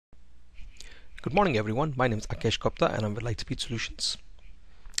Good morning everyone, my name is Akesh Gupta and I'm with Lightspeed Solutions.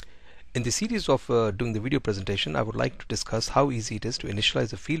 In the series of doing the video presentation, I would like to discuss how easy it is to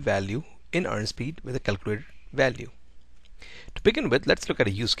initialize a field value in EarnSpeed with a calculated value. To begin with, let's look at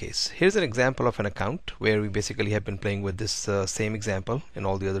a use case. Here's an example of an account where we basically have been playing with this same example in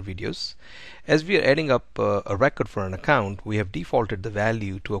all the other videos. As we are adding up a record for an account, we have defaulted the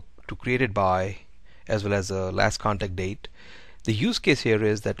value to created by as well as a last contact date. The use case here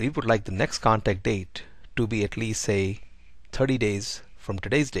is that we would like the next contact date to be at least say 30 days from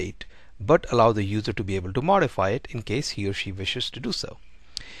today's date, but allow the user to be able to modify it in case he or she wishes to do so.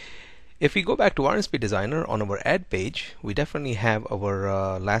 If we go back to EarnSpeed Designer on our add page, we definitely have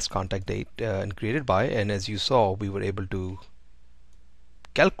our last contact date and created by, and as you saw, we were able to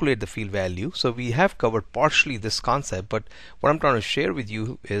calculate the field value. So we have covered partially this concept, but what I'm trying to share with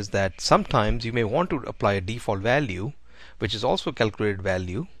you is that sometimes you may want to apply a default value which is also a calculated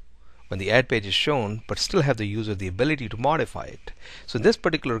value when the add page is shown, but still have the user the ability to modify it. So in this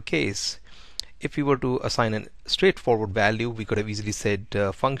particular case, if we were to assign a straightforward value, we could have easily said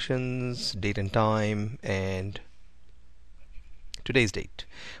functions, date and time, and today's date.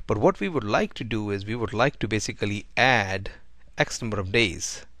 But what we would like to do is we would like to basically add X number of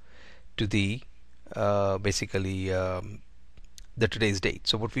days to the the today's date.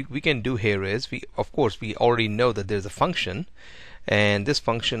 So what we can do here is we already know that there's a function, and this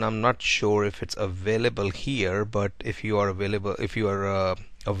function I'm not sure if it's available here, but if you are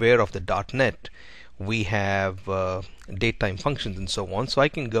aware of the .NET, we have date time functions and so on. So I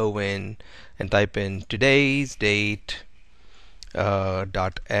can go in and type in today's date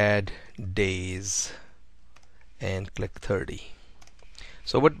dot add days and click 30.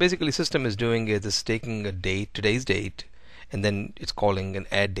 So what basically system is doing is it's taking a date, today's date, and then it's calling an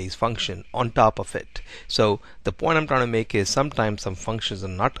add days function on top of it. So the point I'm trying to make is sometimes some functions are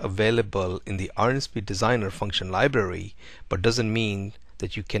not available in the EarnSpeed Designer function library, but doesn't mean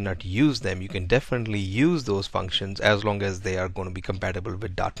that you cannot use them. You can definitely use those functions as long as they are going to be compatible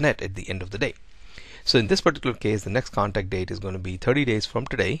with .NET at the end of the day. So in this particular case, the next contact date is going to be 30 days from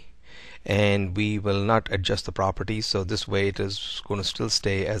today, and we will not adjust the properties, so this way it is going to still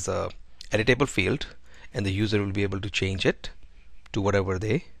stay as a editable field, and the user will be able to change it to whatever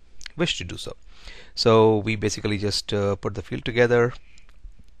they wish to do so. So we basically just put the field together,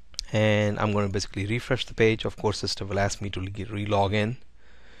 and I'm going to basically refresh the page. Of course, system will ask me to re-log in,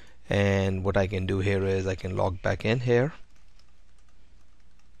 and what I can do here is I can log back in here,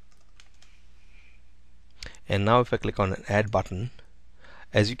 and now if I click on an add button,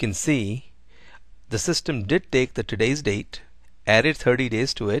 as you can see, the system did take the today's date, added 30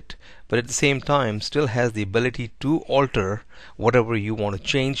 days to it, but at the same time still has the ability to alter whatever you want to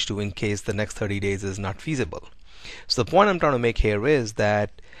change to in case the next 30 days is not feasible. So the point I'm trying to make here is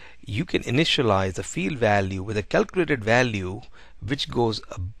that you can initialize a field value with a calculated value which goes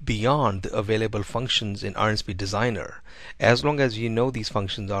beyond the available functions in EarnSpeed Designer. As long as you know these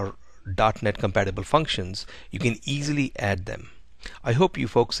functions are .NET compatible functions, you can easily add them. I hope you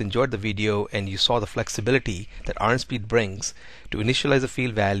folks enjoyed the video and you saw the flexibility that EarnSpeed brings to initialize a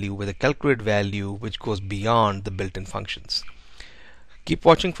field value with a calculated value which goes beyond the built-in functions. Keep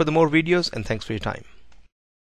watching for the more videos, and thanks for your time.